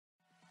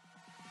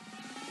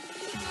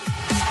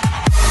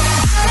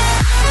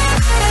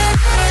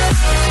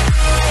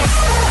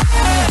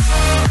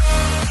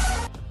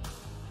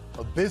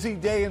Busy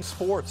day in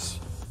sports.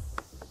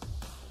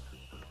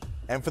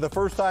 And for the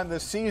first time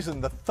this season,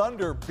 the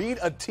Thunder beat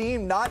a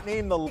team not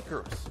named the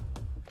Lakers.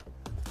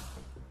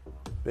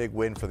 Big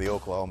win for the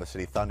Oklahoma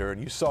City Thunder, and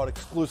you saw it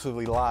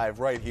exclusively live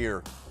right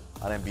here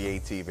on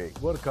NBA TV.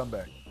 What a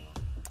comeback.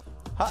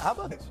 How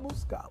about this?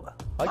 Muscala.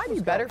 Might be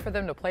better for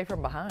them to play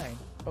from behind,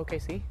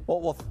 OKC.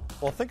 Well,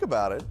 think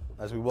about it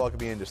as we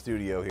welcome you into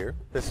studio here.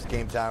 This is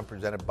Game Time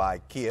presented by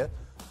Kia.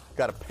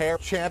 Got a pair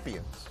of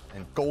champions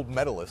and gold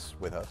medalists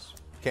with us.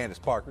 Candace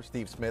Parker,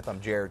 Steve Smith, I'm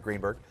Jared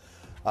Greenberg.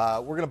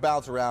 We're going to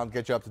bounce around,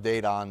 get you up to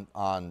date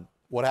on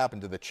what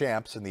happened to the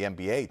champs in the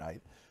NBA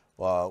tonight,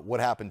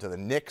 what happened to the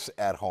Knicks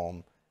at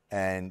home,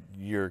 and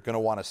you're going to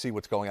want to see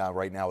what's going on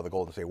right now with the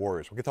Golden State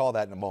Warriors. We'll get to all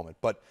that in a moment.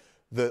 But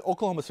the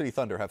Oklahoma City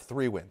Thunder have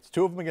 3 wins,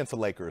 2 of them against the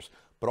Lakers,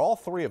 but all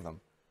 3 of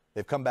them,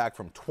 they've come back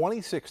from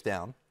 26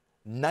 down,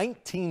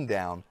 19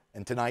 down,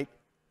 and tonight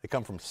they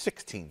come from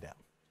 16 down.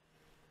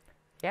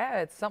 Yeah,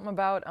 it's something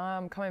about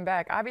coming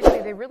back.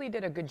 Obviously, they really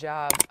did a good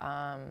job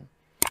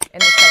in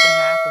the second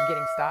half of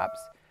getting stops.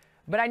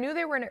 But I knew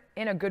they were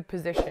in a good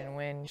position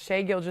when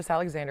Shai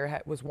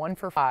Gilgeous-Alexander was 1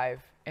 for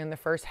 5 in the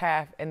first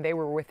half, and they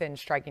were within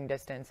striking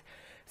distance.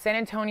 San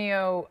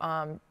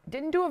Antonio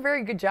didn't do a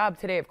very good job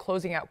today of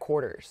closing out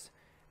quarters,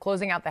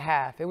 closing out the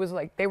half. It was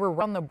like they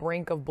were on the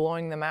brink of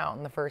blowing them out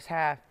in the first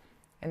half,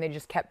 and they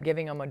just kept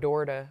giving them a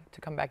door to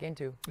come back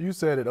into. You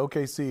said it,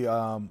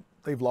 OKC,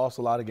 they've lost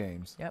a lot of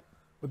games. Yep.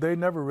 But they're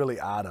never really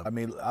out of it. I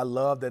mean, I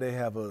love that they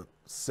have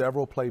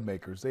several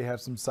playmakers. They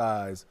have some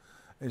size.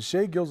 And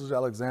Shai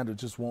Gilgeous-Alexander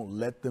just won't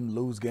let them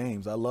lose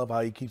games. I love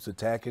how he keeps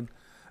attacking.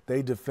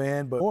 They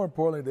defend, but more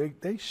importantly,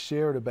 they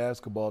share the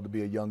basketball to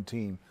be a young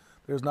team.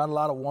 There's not a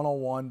lot of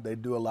one-on-one. They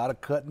do a lot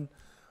of cutting.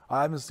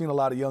 I haven't seen a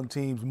lot of young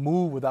teams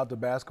move without the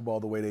basketball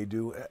the way they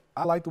do.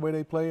 I like the way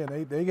they play,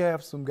 and they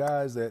have some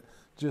guys that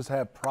just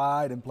have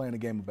pride in playing a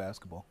game of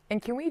basketball. And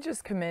can we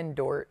just commend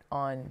Dort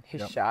on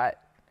his shot?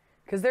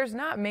 Because there's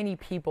not many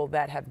people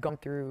that have gone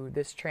through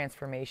this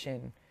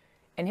transformation,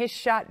 and his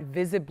shot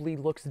visibly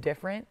looks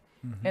different,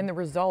 and the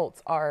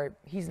results are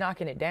he's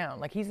knocking it down.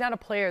 Like, he's not a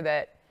player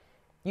that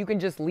you can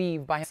just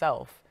leave by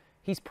himself.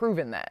 He's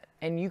proven that,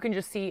 and you can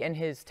just see in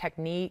his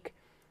technique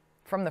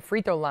from the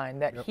free throw line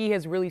that he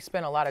has really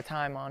spent a lot of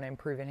time on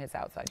improving his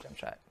outside jump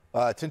shot.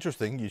 It's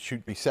interesting. You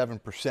shoot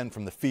 7%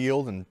 from the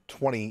field and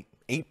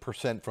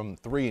 28% from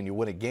 3, and you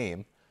win a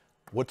game.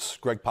 What's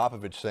Greg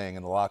Popovich saying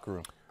in the locker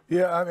room?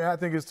 Yeah, I mean, I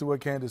think it's to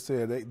what Candace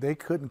said. They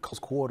couldn't close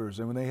quarters,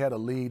 and when they had a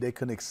lead, they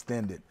couldn't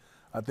extend it.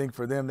 I think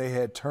for them, they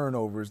had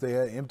turnovers. They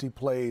had empty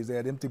plays. They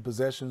had empty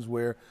possessions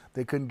where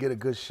they couldn't get a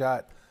good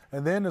shot.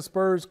 And then the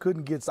Spurs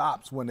couldn't get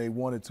stops when they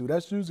wanted to.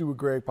 That's usually with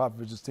Greg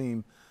Popovich's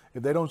team.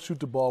 If they don't shoot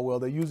the ball well,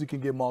 they usually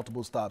can get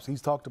multiple stops.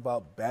 He's talked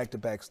about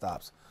back-to-back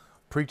stops,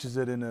 preaches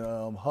it in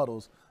the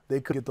huddles. They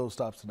could get those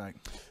stops tonight.